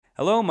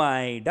Hello,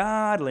 my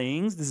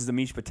darlings. This is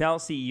Amish Patel,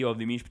 CEO of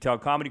the Amish Patel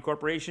Comedy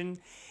Corporation.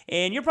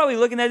 And you're probably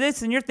looking at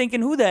this and you're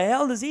thinking, who the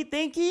hell does he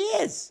think he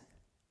is?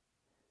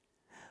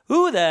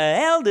 Who the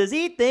hell does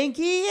he think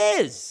he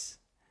is?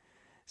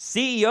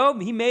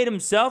 CEO,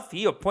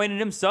 he appointed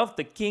himself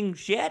the king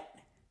shit.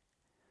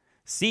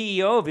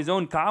 CEO of his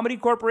own comedy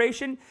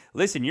corporation.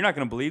 Listen, you're not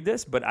going to believe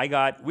this, but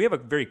we have a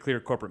very clear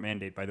corporate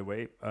mandate, by the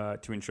way,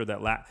 to ensure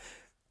that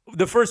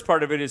the first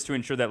part of it is to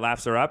ensure that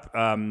laughs are up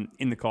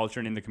in the culture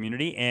and in the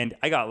community. And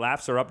I got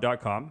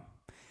laughsareUp.com.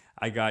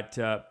 I got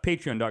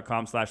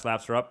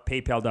patreon.com/laughsareUp,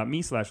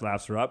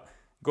 paypal.me/laughsareUp.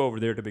 Go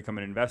over there to become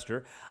an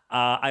investor.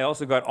 I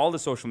also got all the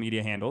social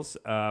media handles,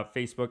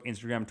 Facebook,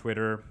 Instagram,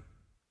 Twitter,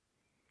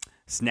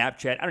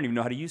 Snapchat. I don't even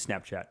know how to use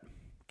Snapchat.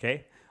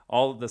 Okay?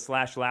 All the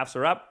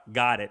 /laughsareUp,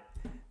 got it.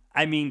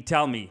 I mean,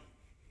 tell me.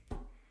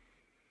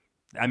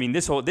 I mean,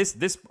 this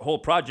whole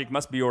project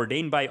must be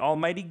ordained by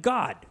Almighty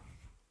God.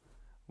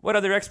 What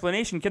other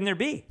explanation can there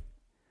be?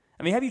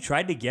 I mean, have you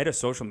tried to get a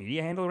social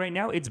media handle right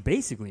now? It's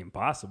basically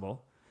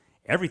impossible.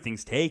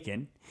 Everything's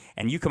taken.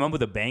 And you come up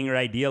with a banger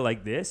idea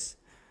like this,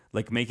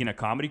 like making a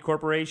comedy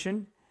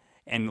corporation,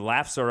 and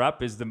Laughs Are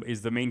Up is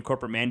the main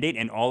corporate mandate,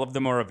 and all of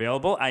them are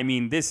available. I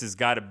mean, this has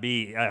got to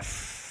be...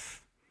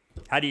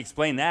 how do you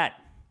explain that?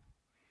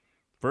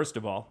 First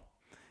of all,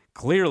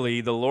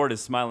 clearly the Lord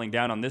is smiling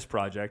down on this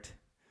project.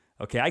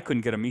 Okay, I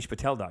couldn't get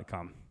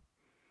AmishPatel.com.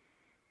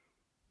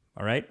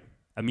 All right?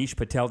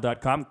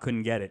 AmishPatel.com,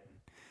 couldn't get it.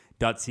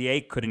 .ca,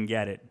 couldn't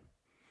get it.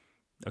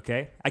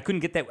 Okay? I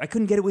couldn't get that. I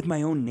couldn't get it with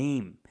my own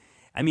name.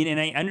 I mean, and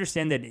I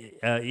understand that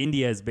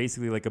India is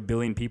basically like 1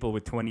 billion people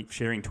with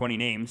sharing 20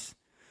 names,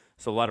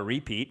 so a lot of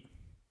repeat.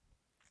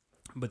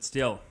 But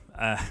still,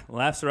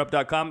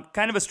 laughsareUp.com,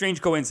 kind of a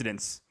strange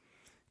coincidence.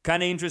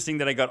 Kind of interesting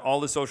that I got all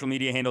the social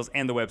media handles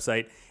and the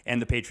website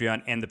and the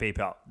Patreon and the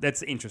PayPal.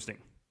 That's interesting.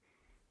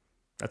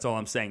 That's all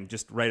I'm saying,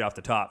 just right off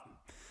the top.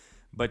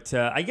 But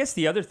I guess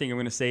the other thing I'm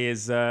going to say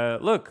is,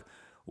 look,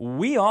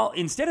 we all,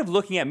 instead of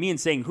looking at me and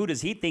saying, who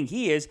does he think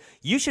he is,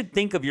 you should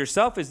think of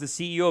yourself as the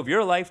CEO of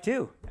your life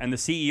too, and the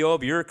CEO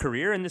of your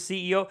career and the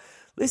CEO.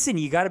 Listen,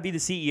 you got to be the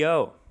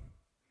CEO.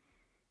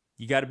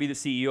 You got to be the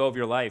CEO of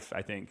your life,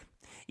 I think.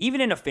 Even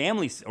in a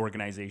family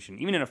organization,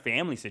 even in a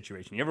family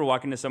situation. You ever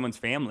walk into someone's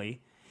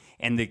family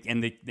and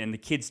the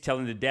kid's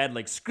telling the dad,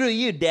 like, screw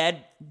you,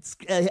 Dad.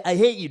 I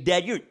hate you,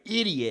 Dad. You're an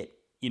idiot.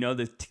 You know,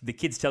 the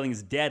kid's telling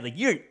his dad, like,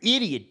 you're an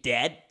idiot,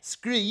 Dad.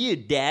 Screw you,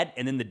 Dad.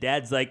 And then the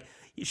dad's like,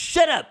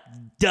 shut up,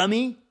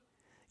 dummy.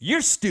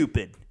 You're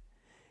stupid.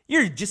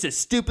 You're just a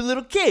stupid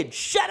little kid.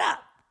 Shut up,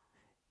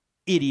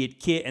 idiot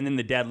kid. And then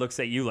the dad looks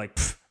at you like,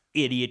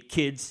 idiot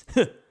kids.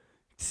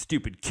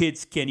 Stupid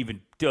kids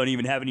don't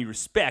even have any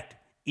respect,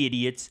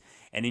 idiots.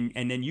 And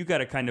then you got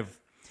to kind of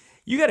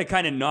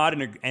nod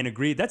and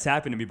agree. That's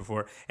happened to me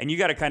before. And you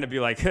got to kind of be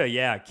like,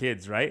 yeah,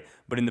 kids, right?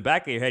 But in the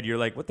back of your head, you're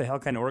like, what the hell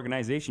kind of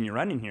organization you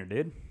running here,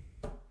 dude?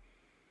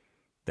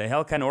 The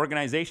hell kind of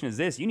organization is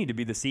this? You need to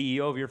be the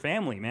CEO of your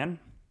family, man.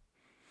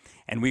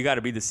 And we got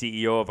to be the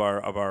CEO of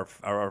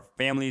our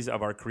families,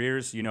 of our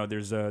careers. You know,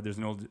 there's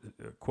an old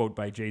quote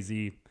by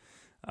Jay-Z.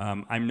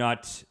 I'm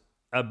not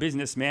a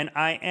businessman.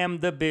 I am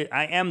the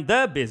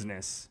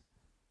business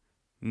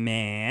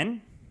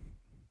man.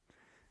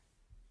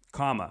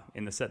 Comma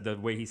in the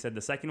way he said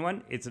the second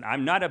one.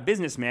 I'm not a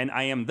businessman.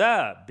 I am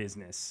the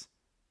business.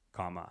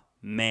 Comma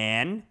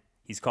man.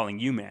 He's calling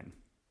you man.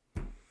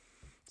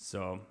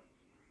 So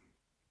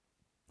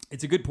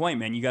it's a good point,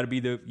 man. You got to be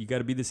the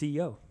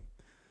CEO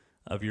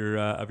of your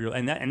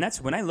and that's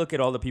when I look at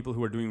all the people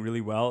who are doing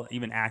really well,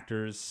 even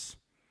actors,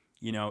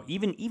 you know,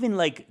 even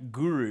like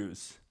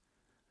gurus.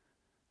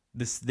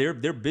 Their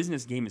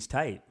business game is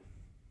tight.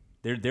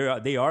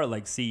 They are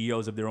like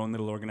CEOs of their own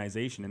little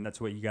organization, and that's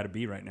what you got to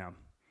be right now.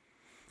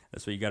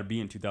 That's what you got to be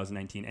in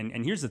 2019.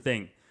 And here's the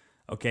thing,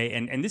 okay?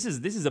 And this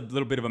is a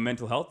little bit of a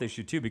mental health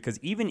issue too, because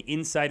even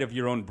inside of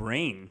your own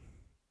brain,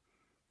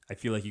 I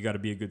feel like you got to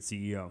be a good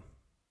CEO.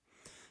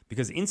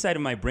 Because inside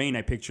of my brain,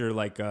 I picture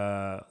like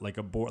a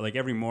board. Like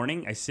every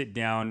morning, I sit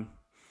down,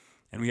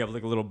 and we have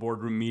like a little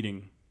boardroom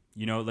meeting.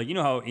 You know, like you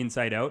know how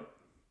Inside Out.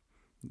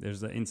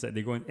 There's the Inside.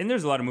 They go in, and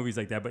there's a lot of movies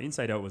like that, but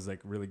Inside Out was like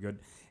really good.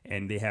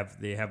 And they have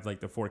like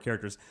the 4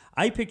 characters.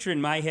 I picture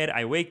in my head.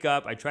 I wake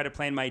up. I try to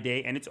plan my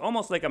day, and it's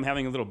almost like I'm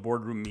having a little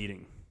boardroom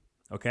meeting.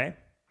 Okay.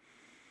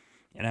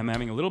 And I'm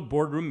having a little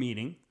boardroom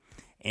meeting,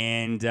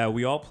 and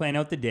we all plan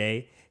out the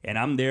day. And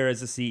I'm there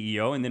as a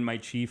CEO, and then my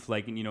chief,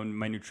 like, you know,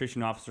 my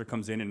nutrition officer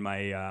comes in, and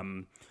my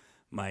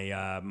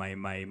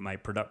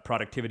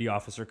productivity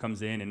officer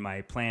comes in, and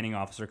my planning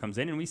officer comes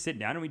in, and we sit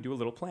down and we do a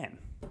little plan.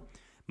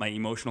 My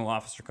emotional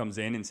officer comes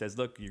in and says,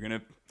 "Look, you're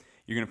gonna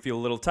feel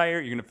a little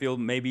tired. You're gonna feel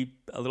maybe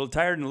a little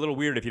tired and a little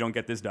weird if you don't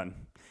get this done.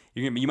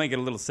 You might get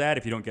a little sad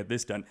if you don't get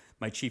this done."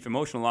 My chief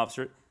emotional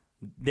officer,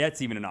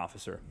 that's even an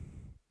officer,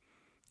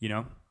 you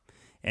know.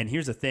 And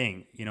here's the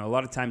thing, you know, a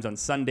lot of times on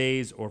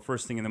Sundays or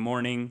first thing in the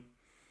morning,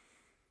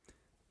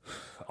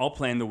 I'll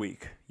plan the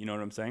week. You know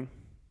what I'm saying?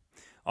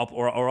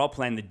 I'll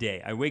plan the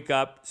day. I wake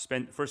up,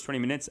 spend the first 20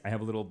 minutes. I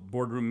have a little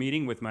boardroom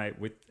meeting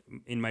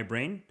in my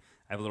brain.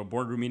 I have a little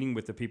boardroom meeting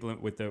with the people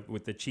with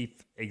the chief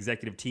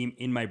executive team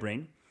in my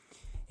brain,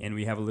 and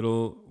we have a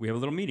little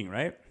meeting,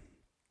 right?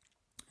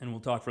 And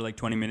we'll talk for like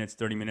 20 minutes,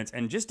 30 minutes,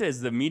 and just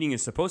as the meeting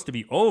is supposed to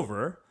be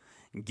over,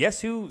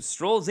 guess who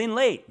strolls in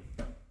late?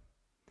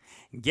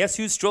 Guess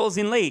who strolls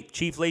in late?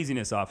 Chief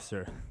Laziness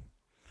Officer.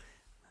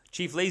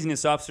 Chief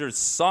Laziness Officer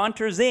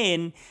saunters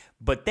in,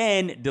 but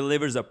then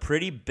delivers a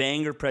pretty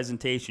banger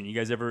presentation. You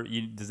guys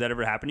does that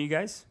ever happen to you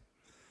guys?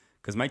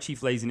 Because my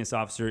Chief Laziness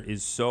Officer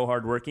is so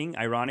hardworking.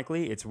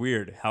 Ironically, it's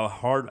weird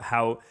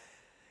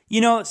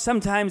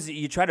sometimes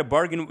you try to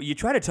bargain, you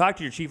try to talk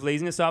to your Chief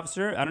Laziness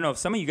Officer. I don't know if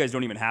some of you guys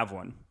don't even have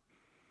one.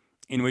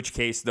 In which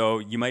case, though,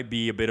 you might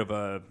be a bit of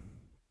a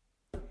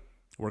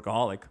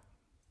workaholic,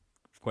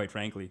 quite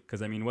frankly.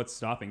 Because, I mean, what's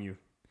stopping you?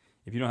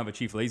 If you don't have a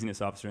Chief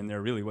Laziness Officer in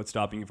there, really, what's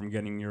stopping you from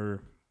getting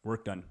your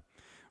work done,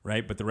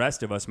 right? But the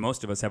rest of us,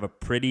 most of us have a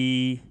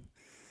pretty,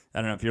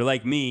 I don't know, if you're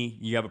like me,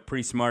 you have a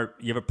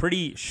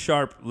pretty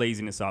sharp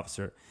laziness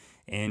officer.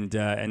 And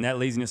that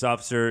laziness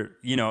officer,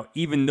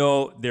 even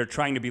though they're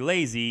trying to be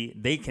lazy,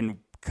 they can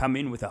come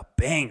in with a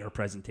banger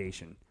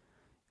presentation.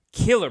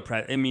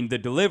 The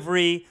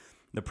delivery,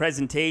 the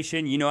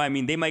presentation,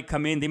 they might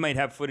come in, they might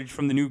have footage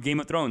from the new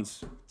Game of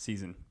Thrones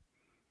season.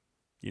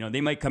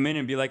 They might come in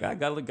and be like, I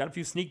got a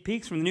few sneak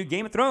peeks from the new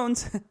Game of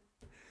Thrones.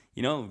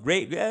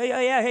 Great.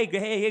 Yeah.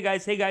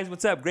 Hey guys,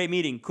 what's up? Great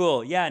meeting.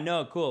 Cool. Yeah,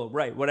 no, cool.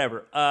 Right,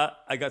 whatever.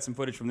 I got some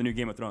footage from the new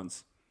Game of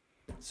Thrones.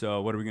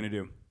 So what are we going to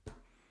do?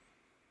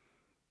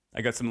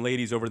 I got some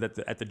ladies over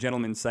at the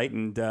gentleman's site,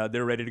 and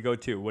they're ready to go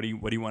too. What do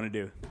you want to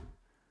do?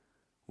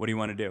 What do you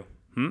want to do?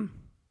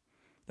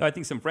 Oh, I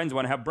think some friends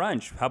want to have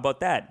brunch. How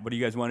about that? What do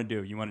you guys want to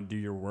do? You want to do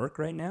your work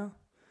right now?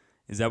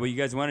 Is that what you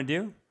guys want to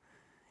do?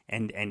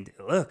 And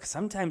look,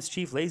 sometimes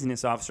Chief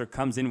Laziness Officer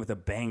comes in with a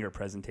banger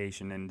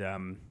presentation,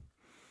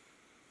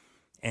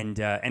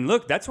 and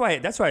look, that's why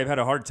I've had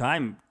a hard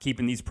time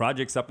keeping these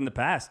projects up in the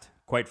past.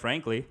 Quite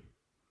frankly,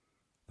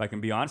 if I can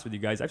be honest with you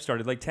guys, I've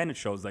started like 10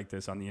 shows like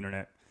this on the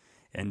internet,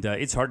 and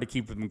it's hard to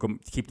keep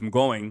them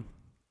going.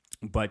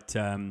 But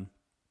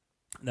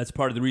that's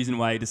part of the reason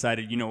why I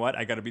decided, you know what,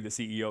 I got to be the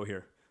CEO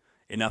here.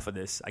 Enough of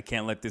this. I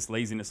can't let this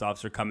laziness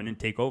officer come in and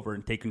take over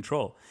and take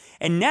control.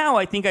 And now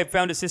I think I've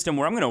found a system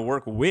where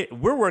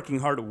we're working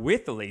hard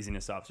with the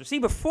laziness officer. See,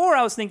 before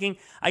I was thinking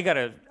I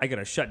gotta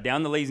shut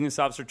down the laziness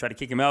officer, try to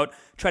kick him out,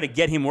 try to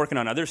get him working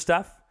on other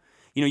stuff.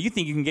 You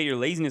think you can get your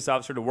laziness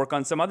officer to work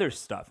on some other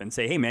stuff and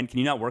say, hey man, can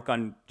you not work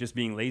on just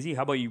being lazy?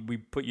 How about we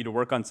put you to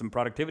work on some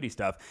productivity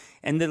stuff?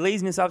 And the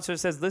laziness officer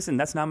says, listen,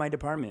 that's not my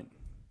department.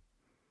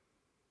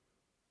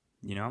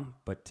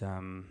 But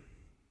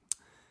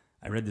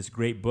I read this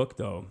great book,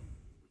 though,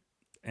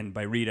 and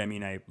by read, I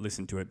mean I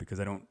listened to it because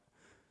I don't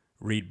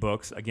read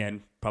books,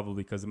 again,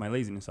 probably because of my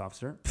laziness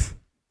officer.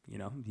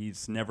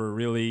 He's never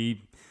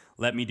really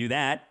let me do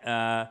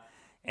that.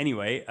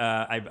 Anyway,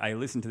 I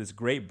listened to this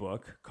great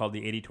book called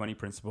The 80-20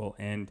 Principle,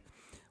 and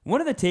one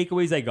of the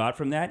takeaways I got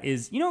from that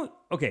is,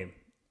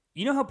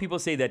 how people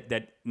say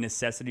that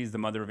necessity is the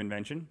mother of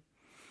invention?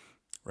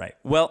 Right.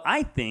 Well,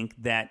 I think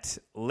that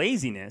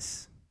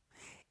laziness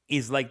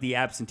is like the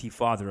absentee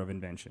father of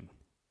invention.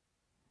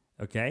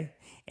 Okay?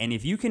 And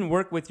if you can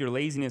work with your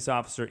laziness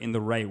officer in the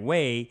right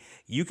way,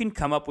 you can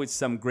come up with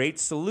some great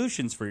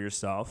solutions for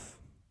yourself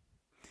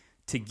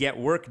to get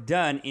work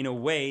done in a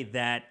way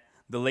that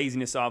the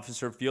laziness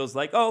officer feels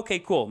like, oh, okay,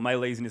 cool, my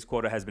laziness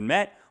quota has been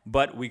met,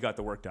 but we got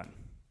the work done.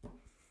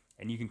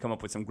 And you can come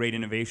up with some great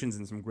innovations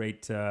and some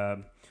great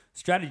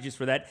strategies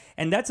for that.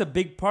 And that's a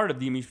big part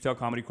of the Amish Patel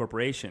Comedy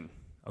Corporation.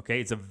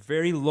 Okay? It's a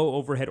very low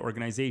overhead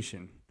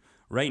organization.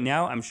 Right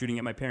now, I'm shooting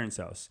at my parents'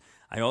 house.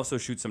 I also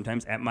shoot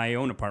sometimes at my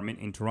own apartment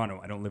in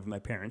Toronto. I don't live with my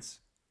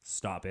parents.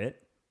 Stop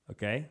it,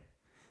 okay?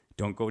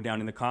 Don't go down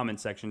in the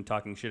comments section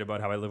talking shit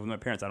about how I live with my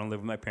parents. I don't live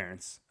with my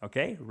parents,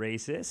 okay?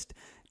 Racist.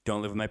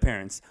 Don't live with my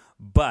parents.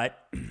 But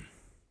I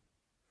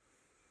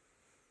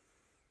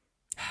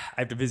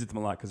have to visit them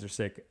a lot because they're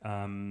sick.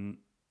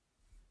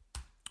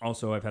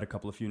 Also, I've had a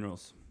couple of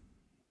funerals,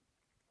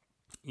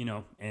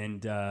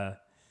 and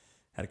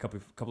had a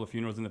couple of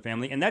funerals in the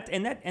family, and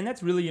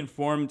that's really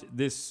informed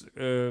this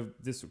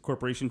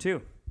corporation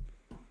too.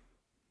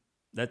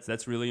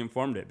 That's really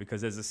informed it,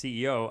 because as a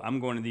CEO, I'm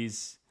going to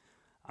these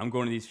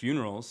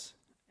funerals,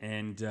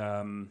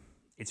 and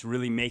it's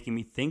really making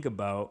me think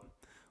about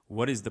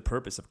what is the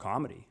purpose of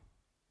comedy.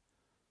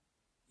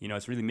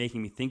 It's really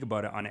making me think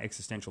about it on an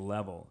existential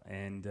level,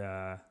 and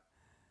I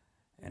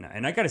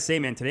gotta say,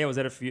 man, today I was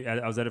at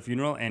a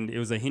funeral, and it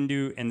was a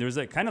Hindu, and there was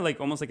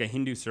almost like a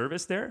Hindu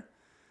service there.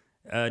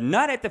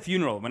 Not at the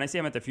funeral. When I say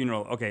I'm at the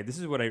funeral, okay, this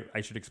is what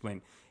I should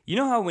explain. You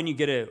know how when you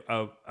get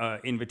a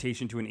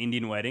invitation to an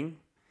Indian wedding,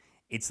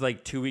 it's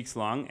like 2 weeks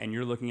long, and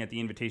you're looking at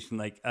the invitation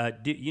like,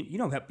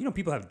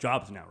 people have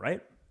jobs now,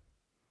 right?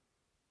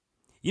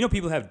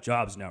 People have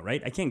jobs now,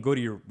 right? I can't go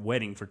to your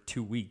wedding for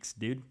 2 weeks,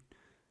 dude.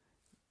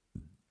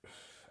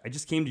 I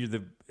just came to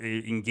the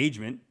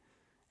engagement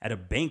at a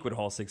banquet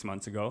hall 6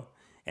 months ago,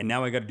 and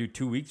now I got to do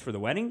 2 weeks for the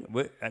wedding?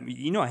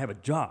 I have a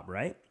job,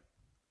 right?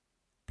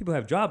 People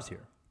have jobs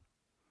here.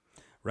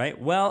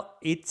 right? Well,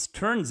 it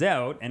turns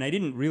out, and I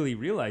didn't really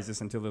realize this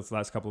until this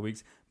last couple of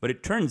weeks, but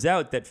it turns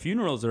out that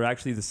funerals are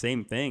actually the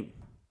same thing.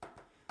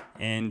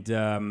 And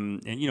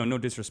you know, no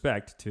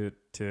disrespect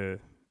to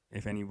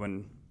if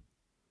anyone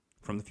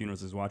from the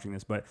funerals is watching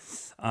this, but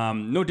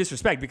no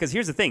disrespect, because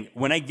here's the thing: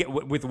 when I get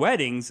with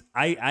weddings,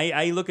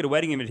 I look at a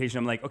wedding invitation,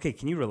 I'm like, okay,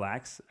 can you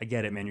relax? I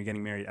get it, man. You're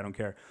getting married. I don't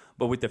care.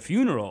 But with the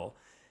funeral,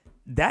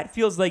 that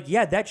feels like,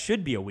 yeah, that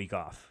should be a week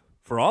off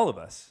for all of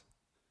us.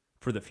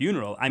 For the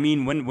funeral, I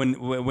mean,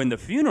 when the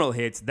funeral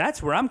hits,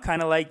 that's where I'm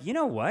kind of like, you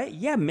know what?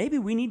 Yeah, maybe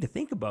we need to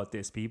think about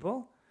this,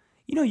 people.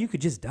 You know, you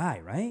could just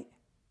die, right?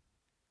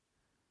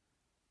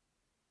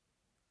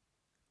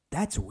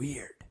 That's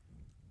weird.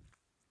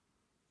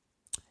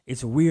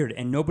 It's weird,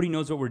 and nobody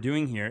knows what we're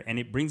doing here. And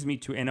it brings me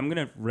to, and I'm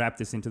going to wrap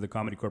this into the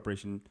Comedy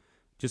Corporation.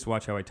 Just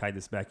watch how I tied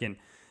this back in.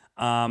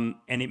 And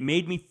it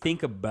made me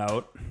think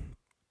about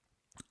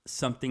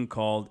something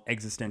called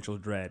existential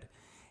dread.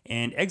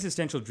 And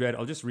existential dread,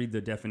 I'll just read the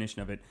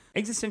definition of it.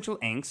 Existential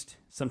angst,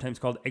 sometimes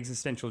called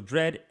existential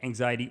dread,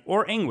 anxiety,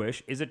 or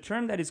anguish, is a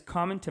term that is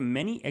common to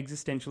many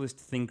existentialist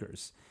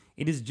thinkers.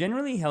 It is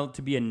generally held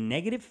to be a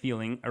negative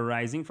feeling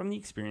arising from the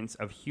experience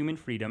of human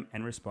freedom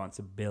and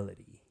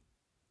responsibility.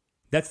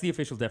 That's the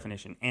official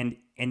definition. And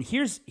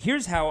here's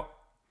how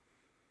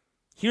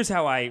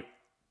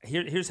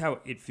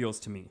it feels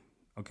to me,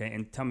 okay?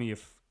 And tell me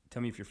if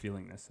you're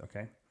feeling this,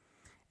 okay?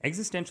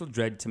 Existential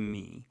dread to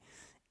me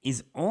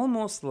is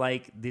almost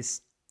like this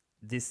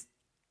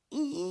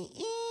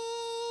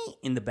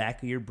in the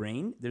back of your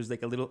brain. There's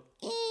like a little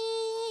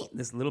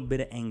this little bit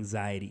of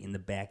anxiety in the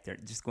back there,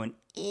 just going,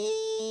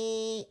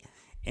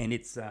 and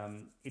it's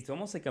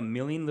almost like a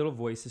million little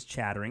voices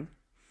chattering,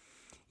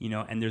 you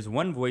know. And there's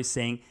one voice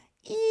saying,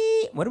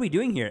 "What are we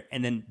doing here?"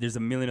 And then there's a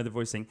million other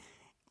voices saying,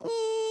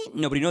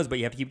 "Nobody knows, but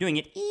you have to keep doing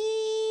it."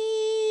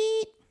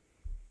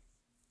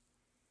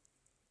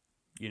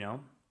 You know.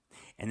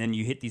 And then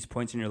you hit these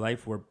points in your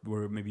life where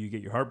maybe you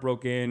get your heart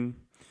broken,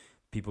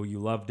 people you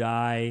love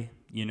die,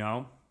 you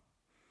know,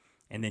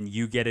 and then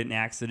you get an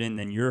accident, and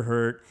then you're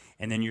hurt,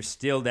 and then you're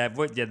still that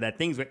voice, that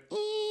thing's like,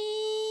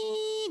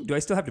 do I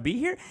still have to be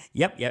here?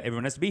 Yep,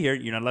 everyone has to be here.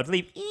 You're not allowed to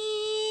leave.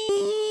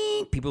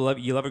 People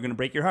you love are going to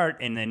break your heart,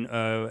 and then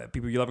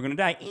people you love are going to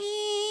die.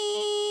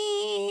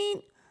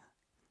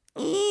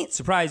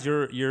 Surprise,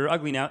 you're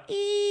ugly now.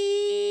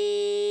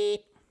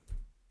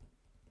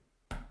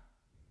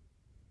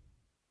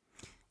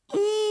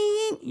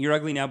 You're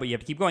ugly now, but you have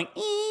to keep going.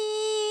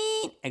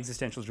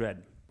 Existential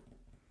dread.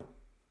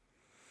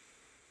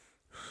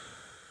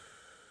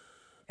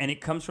 And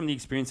it comes from the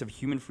experience of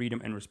human freedom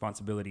and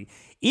responsibility.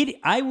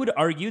 I would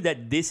argue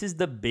that this is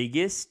the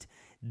biggest,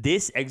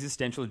 this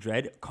existential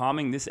dread,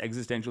 calming this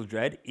existential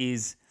dread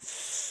is,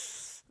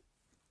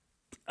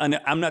 and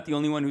I'm not the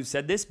only one who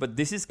said this, but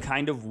this is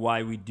kind of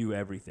why we do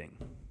everything.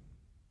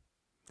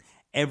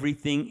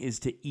 Everything is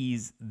to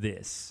ease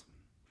this.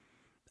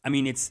 I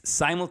mean, it's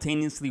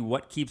simultaneously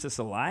what keeps us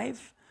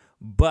alive,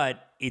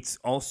 but it's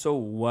also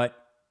what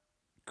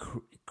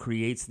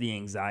creates the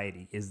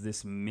anxiety, is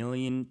this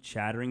million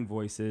chattering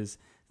voices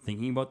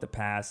thinking about the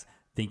past,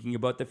 thinking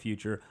about the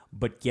future.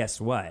 But guess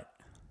what?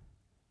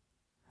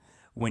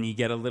 When you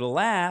get a little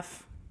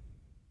laugh,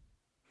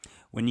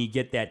 when you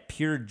get that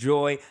pure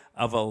joy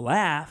of a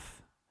laugh,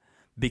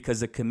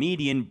 because a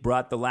comedian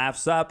brought the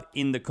laughs up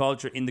in the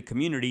culture, in the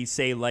community,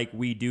 say like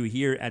we do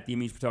here at the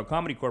Amish Patel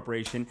Comedy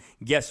Corporation,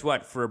 guess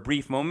what? For a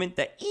brief moment,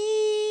 it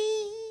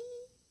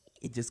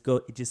just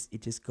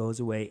goes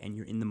away, and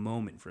you're in the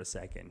moment for a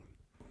second.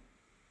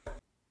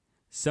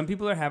 Some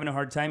people are having a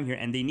hard time here,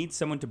 and they need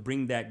someone to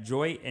bring that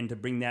joy and to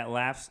bring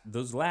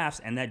those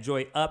laughs and that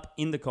joy up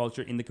in the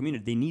culture, in the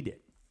community. They need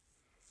it.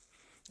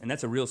 And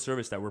that's a real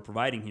service that we're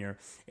providing here.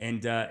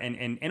 And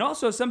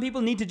also, some people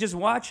need to just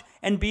watch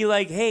and be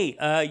like, hey,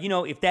 you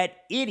know, if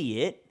that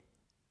idiot,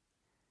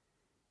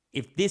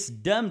 if this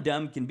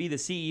dum-dum can be the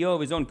CEO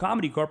of his own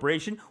comedy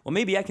corporation, well,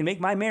 maybe I can make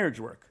my marriage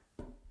work.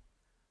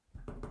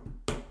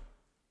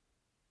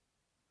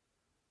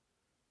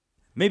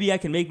 Maybe I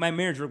can make my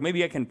marriage work.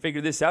 Maybe I can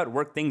figure this out,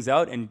 work things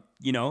out, and,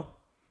 you know,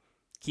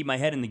 keep my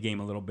head in the game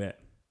a little bit.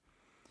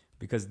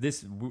 Because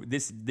this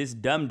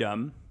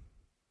dum-dum,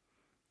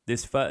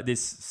 this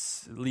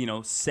you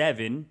know,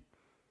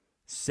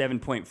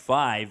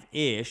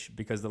 7.5-ish,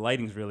 because the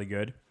lighting's really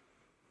good.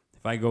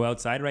 If I go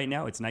outside right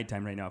now, it's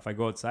nighttime right now. If I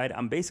go outside,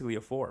 I'm basically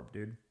a 4,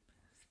 dude.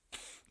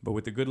 But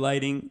with the good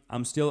lighting,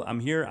 I'm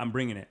here, I'm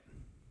bringing it.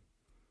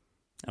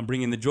 I'm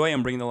bringing the joy,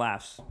 I'm bringing the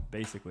laughs,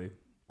 basically.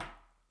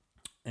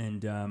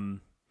 And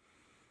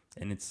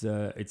it's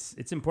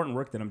important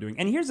work that I'm doing.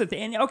 And here's the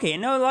thing. Okay,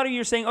 and now a lot of you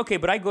are saying, okay,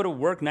 but I go to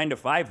work 9 to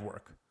 5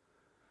 work.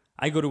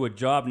 I go to a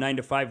job 9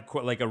 to 5,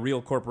 like a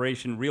real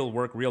corporation, real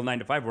work, real 9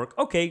 to 5 work.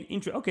 Okay,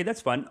 okay, that's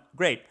fun,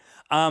 great.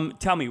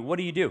 Tell me, what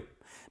do you do?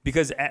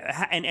 Because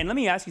and let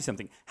me ask you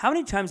something. How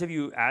many times have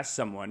you asked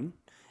someone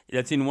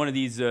that's in one of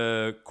these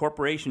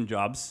corporation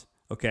jobs?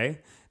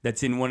 Okay,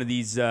 that's in one of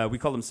these. We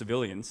call them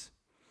civilians.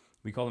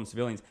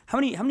 How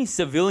many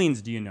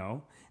civilians do you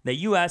know that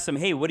you ask them,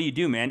 hey, what do you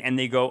do, man? And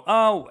they go,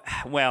 oh,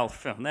 well,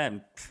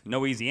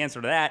 no easy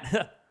answer to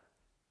that.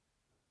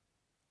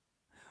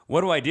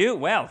 What do I do?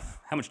 Well,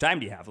 how much time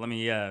do you have? Let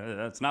me,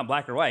 it's not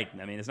black or white.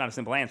 I mean, it's not a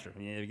simple answer.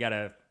 You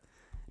gotta,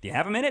 do you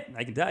have a minute?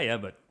 I can tell you,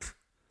 but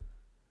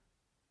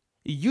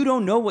you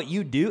don't know what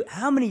you do?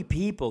 How many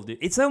people do?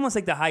 It's almost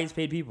like the highest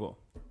paid people.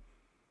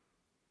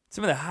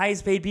 Some of the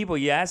highest paid people,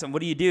 you ask them, what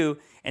do you do?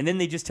 And then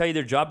they just tell you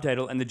their job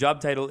title, and the job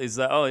title is,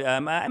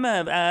 I'm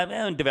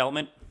a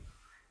development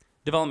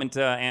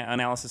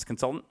analysis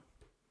consultant.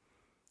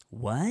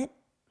 What?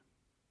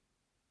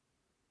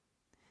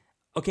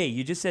 Okay,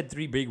 you just said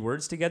 3 big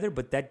words together,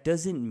 but that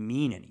doesn't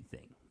mean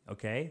anything,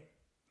 okay?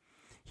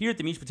 Here at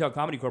the Amish Patel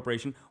Comedy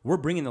Corporation, we're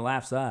bringing the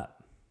laughs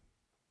up.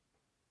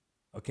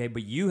 Okay,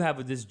 but you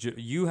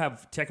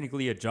have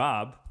technically a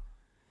job,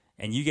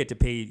 and you get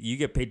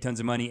paid tons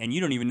of money, and you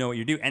don't even know what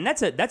you do. And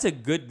that's a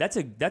good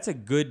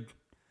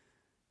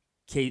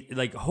case.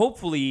 Like,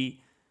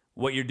 hopefully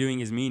what you're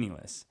doing is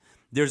meaningless.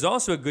 There's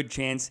also a good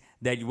chance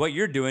that what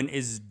you're doing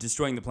is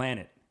destroying the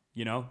planet,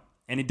 you know?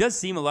 And it does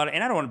seem and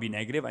I don't want to be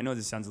negative. I know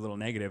this sounds a little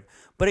negative,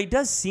 but it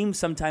does seem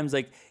sometimes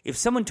like if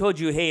someone told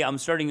you, hey, I'm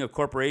starting a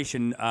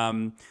corporation,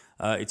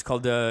 it's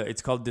called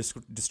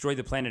Destroy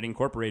the Planet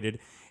Incorporated.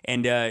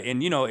 And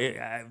you know,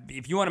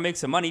 if you want to make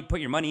some money,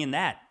 put your money in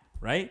that,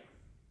 right?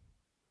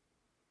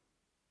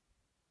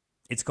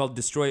 It's called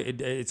Destroy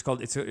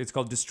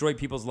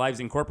People's Lives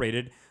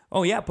Incorporated.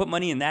 Oh yeah, put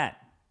money in that.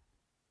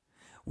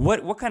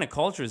 What kind of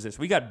culture is this?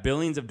 We got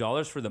billions of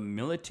dollars for the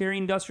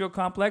military-industrial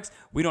complex.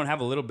 We don't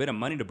have a little bit of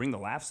money to bring the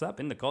laughs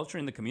up in the culture,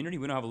 in the community.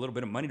 We don't have a little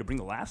bit of money to bring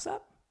the laughs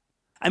up.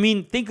 I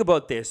mean, think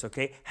about this,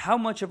 okay? How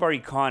much of our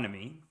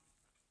economy,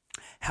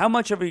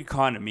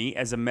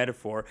 as a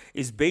metaphor,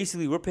 is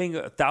basically we're paying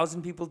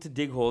 1,000 people to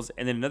dig holes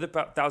and then another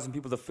 1,000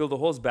 people to fill the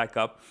holes back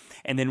up,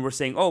 and then we're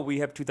saying, oh, we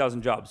have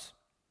 2,000 jobs.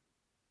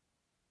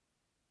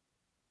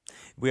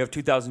 We have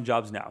 2,000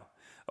 jobs now.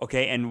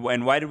 Okay, and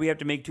why did we have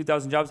to make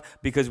 2,000 jobs?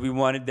 Because we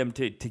wanted them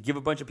to give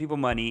a bunch of people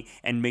money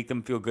and make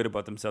them feel good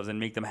about themselves and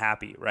make them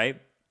happy,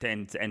 right?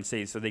 And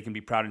say, so they can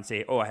be proud and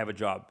say, oh, I have a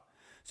job.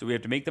 So we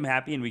have to make them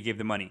happy and we gave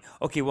them money.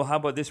 Okay, well, how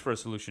about this for a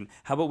solution?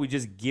 How about we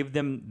just give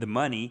them the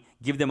money,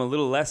 give them a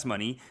little less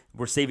money.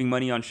 We're saving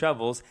money on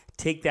shovels.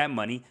 Take that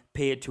money,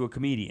 pay it to a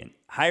comedian.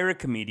 Hire a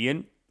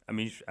comedian.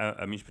 Amish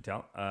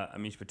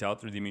Patel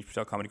through the Amish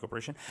Patel Comedy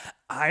Corporation.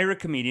 Hire a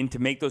comedian to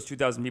make those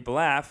 2,000 people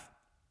laugh.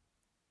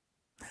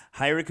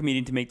 Hire a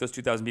comedian to make those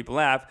 2,000 people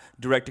laugh.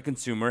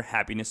 Direct-to-consumer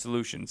happiness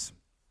solutions.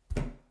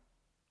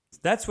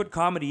 That's what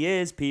comedy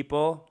is,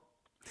 people.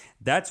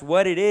 That's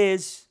what it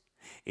is.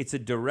 It's a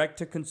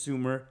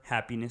direct-to-consumer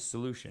happiness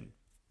solution.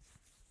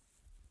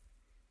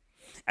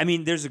 I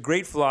mean, there's a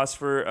great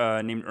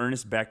philosopher named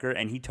Ernest Becker,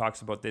 and he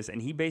talks about this,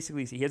 and he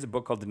has a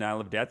book called Denial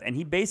of Death, and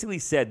he basically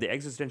said, the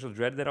existential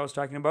dread that I was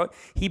talking about,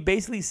 he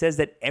basically says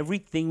that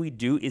everything we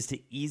do is to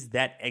ease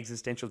that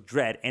existential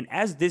dread. And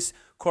as this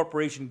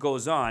corporation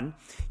goes on,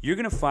 you're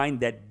going to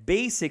find that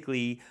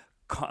basically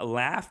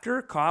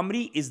laughter,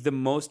 comedy is the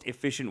most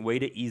efficient way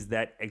to ease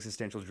that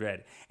existential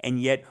dread.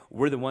 And yet,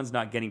 we're the ones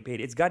not getting paid.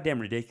 It's goddamn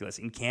ridiculous.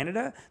 In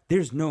Canada,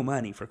 there's no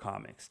money for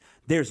comics.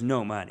 There's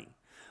no money.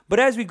 But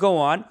as we go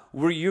on,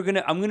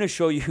 I'm gonna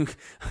show you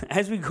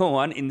as we go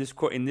on in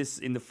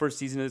the first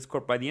season of this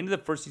by the end of the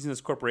first season of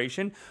this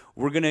corporation,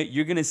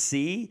 you're gonna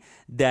see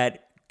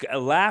that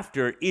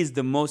laughter is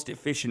the most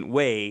efficient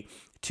way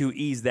to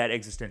ease that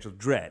existential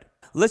dread.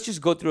 Let's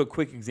just go through a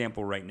quick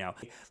example right now.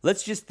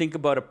 Let's just think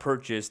about a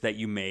purchase that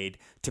you made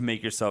to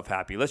make yourself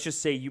happy. Let's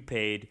just say you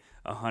paid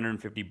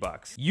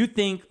 $150. You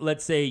think,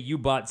 let's say you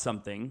bought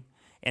something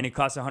and it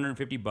costs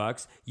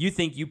 $150, you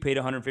think you paid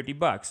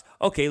 $150.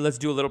 Okay, let's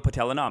do a little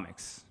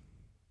Patelonomics.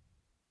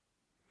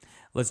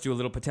 Let's do a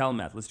little Patel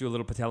math. Let's do a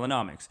little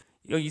Patelonomics.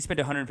 You spent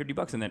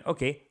 $150 and then,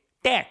 okay,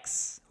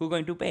 tax. Who's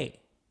going to pay?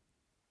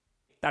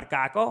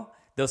 Tarkako?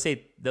 They'll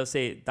say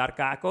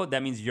Tarkako.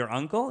 That means your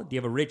uncle. Do you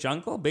have a rich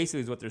uncle? Basically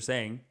is what they're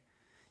saying.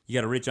 You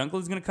got a rich uncle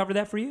who's going to cover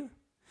that for you?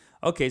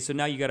 Okay, so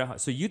now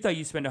so you thought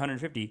you spent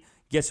 $150.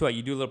 Guess what?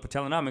 You do a little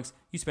Patelonomics.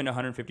 You spend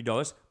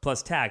 $150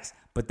 plus tax.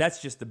 But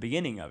that's just the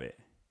beginning of it.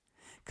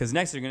 Because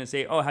next they're going to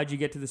say, oh, how'd you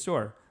get to the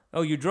store?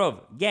 Oh, you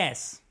drove.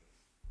 Gas.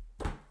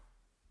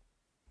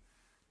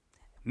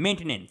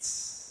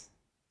 Maintenance.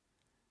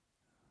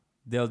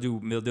 They'll do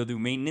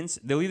maintenance.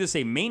 They'll either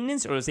say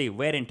maintenance or they'll say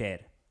wear and tear.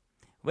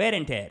 Wear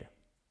and tear.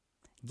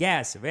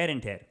 Gas, wear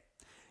and tear.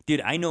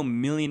 Dude, I know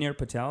millionaire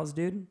Patels,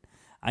 dude.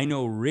 I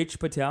know rich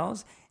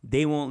Patels.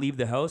 They won't leave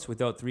the house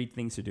without 3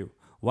 things to do.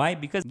 Why?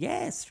 Because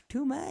gas,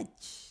 too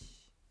much.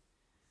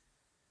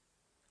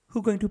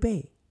 Who going to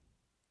pay?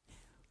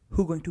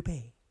 Who going to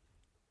pay?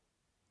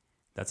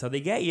 That's how they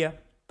get you.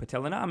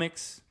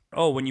 Patelonomics.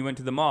 Oh, when you went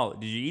to the mall,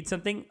 did you eat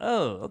something?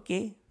 Oh,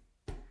 okay.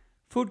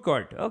 Food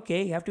court.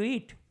 Okay, have to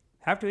eat.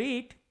 Have to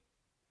eat.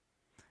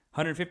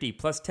 $150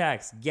 plus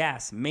tax,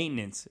 gas,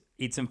 maintenance.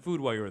 Eat some food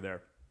while you were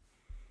there.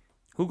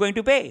 Who going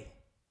to pay?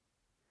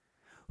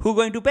 Who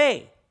going to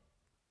pay?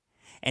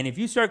 And if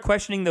you start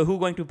questioning the who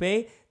going to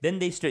pay,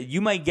 then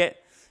you might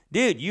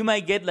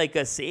get like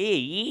a say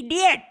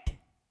idiot.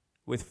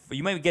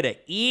 You might get an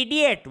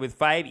idiot with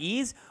 5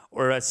 E's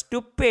or a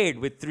stupid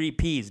with 3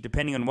 P's,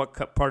 depending on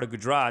what part of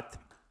Gujarat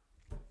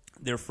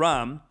they're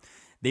from.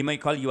 They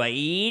might call you an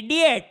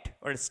idiot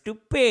or a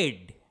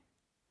stupid.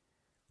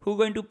 Who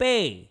going to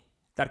pay?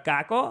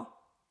 Tarkako?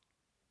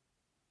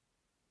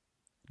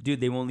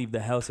 Dude, they won't leave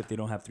the house if they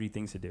don't have 3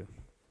 things to do.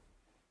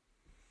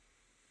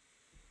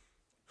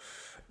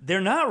 They're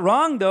not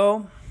wrong,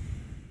 though.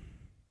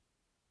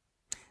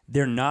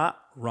 They're not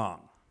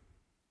wrong.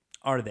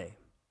 Are they?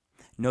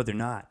 No, they're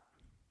not.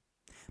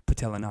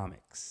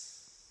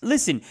 Patelonomics.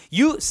 Listen,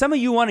 some of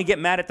you want to get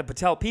mad at the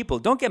Patel people.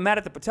 Don't get mad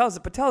at the Patels. The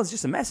Patel is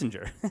just a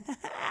messenger.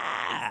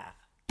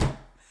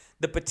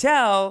 The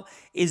Patel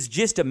is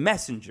just a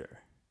messenger.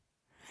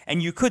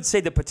 And you could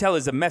say the Patel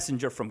is a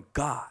messenger from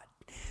God,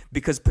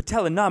 because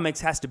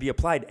Patelonomics has to be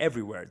applied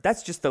everywhere.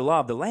 That's just the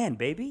law of the land,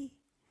 baby.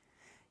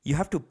 You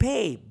have to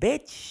pay,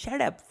 bitch. Shut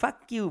up.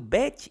 Fuck you,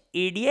 bitch.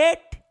 Idiot.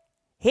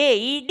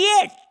 Hey,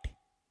 idiot.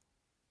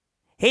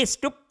 Hey,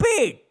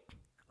 stupid.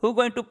 Who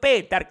going to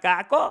pay?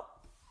 Tarkako?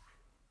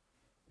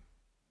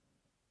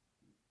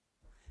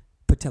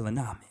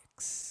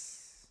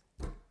 Patelonomics.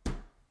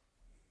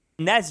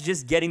 And that's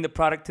just getting the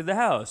product to the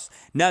house.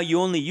 Now you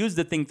only use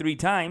the thing 3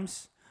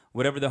 times.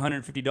 Whatever the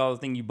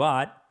 $150 thing you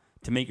bought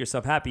to make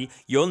yourself happy,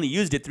 you only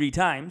used it 3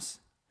 times.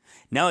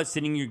 Now it's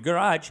sitting in your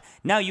garage.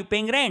 Now you're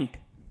paying rent.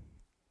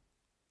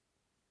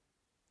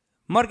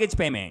 Mortgage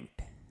payment.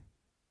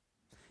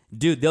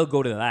 Dude, they'll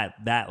go to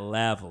that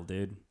level,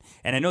 dude.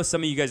 And I know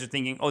some of you guys are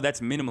thinking, oh,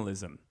 that's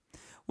minimalism.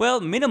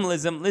 Well,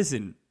 minimalism,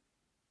 listen,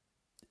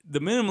 the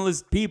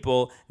minimalist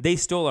people, they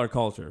stole our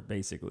culture,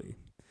 basically.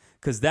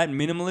 Because that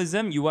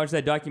minimalism, you watch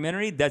that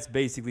documentary, that's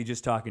basically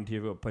just talking to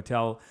you about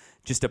Patel,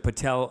 just a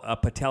Patel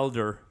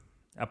elder.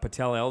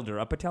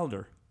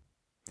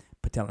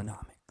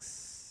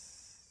 Patelonomics.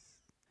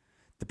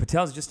 The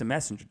Patel's just a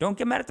messenger. Don't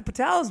get mad at the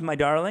Patels, my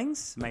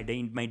darlings. My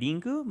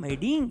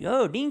Dinku.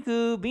 Oh,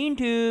 Dinku,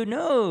 Bintu,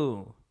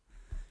 no.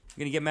 You're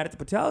going to get mad at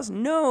the Patels?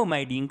 No,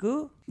 my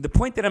Dinku. The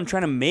point that I'm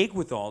trying to make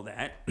with all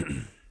that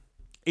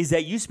is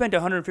that you spent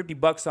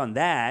 $150 on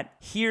that.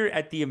 Here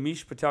at the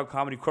Amish Patel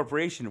Comedy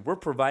Corporation, we're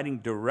providing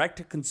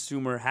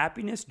direct-to-consumer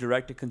happiness,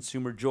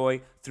 direct-to-consumer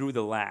joy through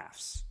the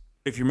laughs.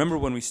 If you remember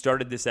when we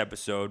started this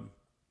episode,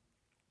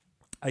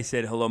 I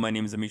said, hello, my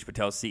name is Amish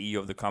Patel, CEO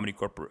of the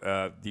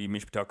the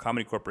Amish Patel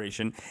Comedy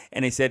Corporation.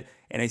 And I said,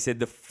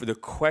 the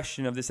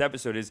question of this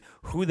episode is,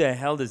 who the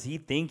hell does he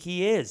think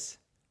he is?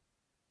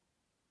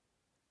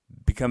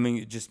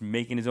 Just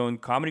making his own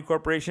comedy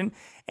corporation.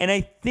 And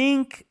I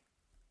think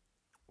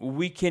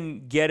we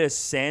can get a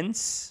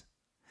sense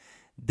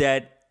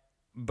that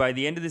by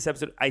the end of this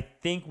episode, I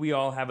think we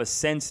all have a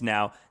sense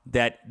now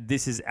that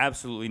this is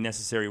absolutely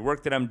necessary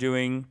work that I'm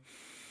doing.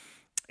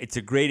 It's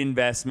a great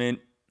investment.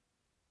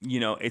 You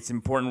know, it's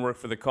important work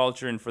for the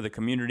culture and for the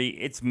community.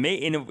 It's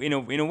in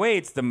a way,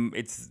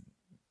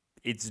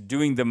 it's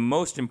doing the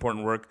most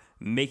important work,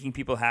 making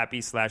people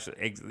happy /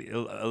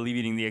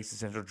 alleviating the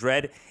existential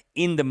dread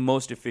in the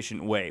most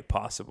efficient way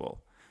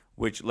possible,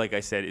 which, like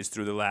I said, is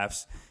through the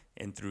laughs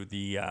and through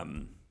the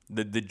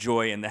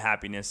joy and the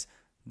happiness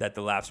that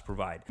the laughs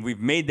provide.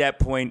 We've made that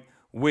point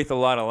with a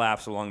lot of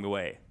laughs along the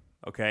way.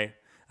 Okay.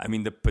 I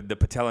mean, the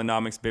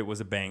Patelonomics bit was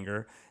a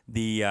banger.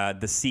 The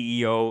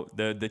CEO,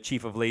 the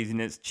chief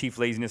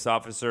laziness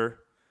officer,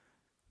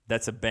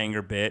 that's a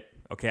banger bit.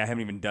 Okay, I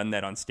haven't even done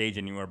that on stage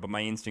anymore, but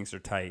my instincts are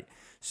tight,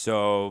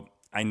 so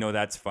I know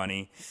that's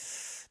funny.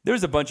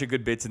 There's a bunch of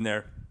good bits in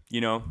there, you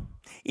know.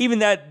 Even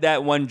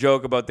that one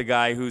joke about the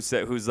guy who's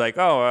like,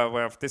 well,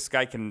 if this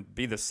guy can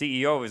be the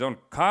CEO of his own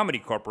comedy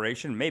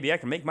corporation, maybe I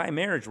can make my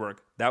marriage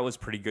work. That was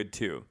pretty good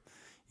too.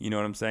 You know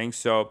what I'm saying?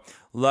 So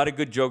a lot of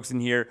good jokes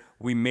in here.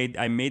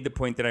 I made the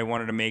point that I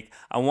wanted to make.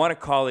 I want to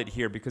call it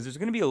here because there's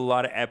going to be a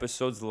lot of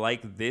episodes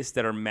like this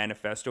that are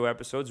manifesto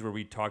episodes where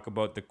we talk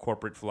about the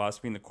corporate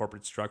philosophy and the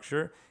corporate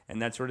structure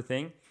and that sort of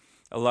thing.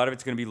 A lot of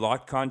it's going to be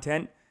locked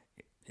content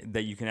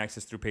that you can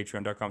access through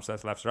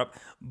patreon.com/laughserup.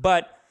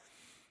 But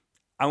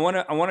I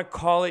want to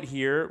call it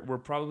here. We're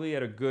probably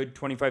at a good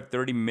 25,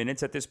 30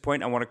 minutes at this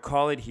point. I want to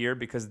call it here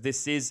because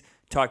this is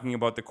talking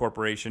about the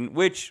corporation,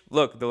 which,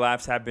 look, the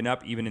laughs have been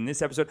up even in this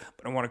episode,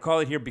 but I want to call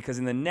it here because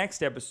in the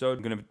next episode,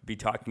 I'm going to be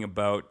talking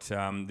about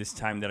this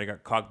time that I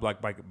got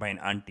cock-blocked by an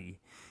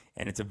auntie.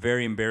 And it's a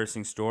very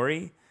embarrassing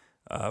story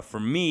for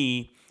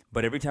me,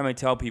 but every time I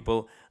tell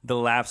people, the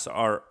laughs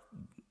are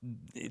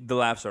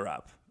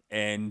up.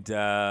 And,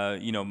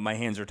 my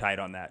hands are tied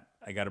on that.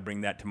 I got to bring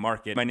that to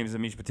market. My name is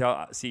Amish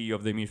Patel, CEO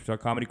of the Amish Patel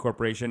Comedy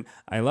Corporation.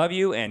 I love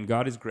you, and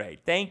God is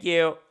great. Thank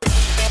you.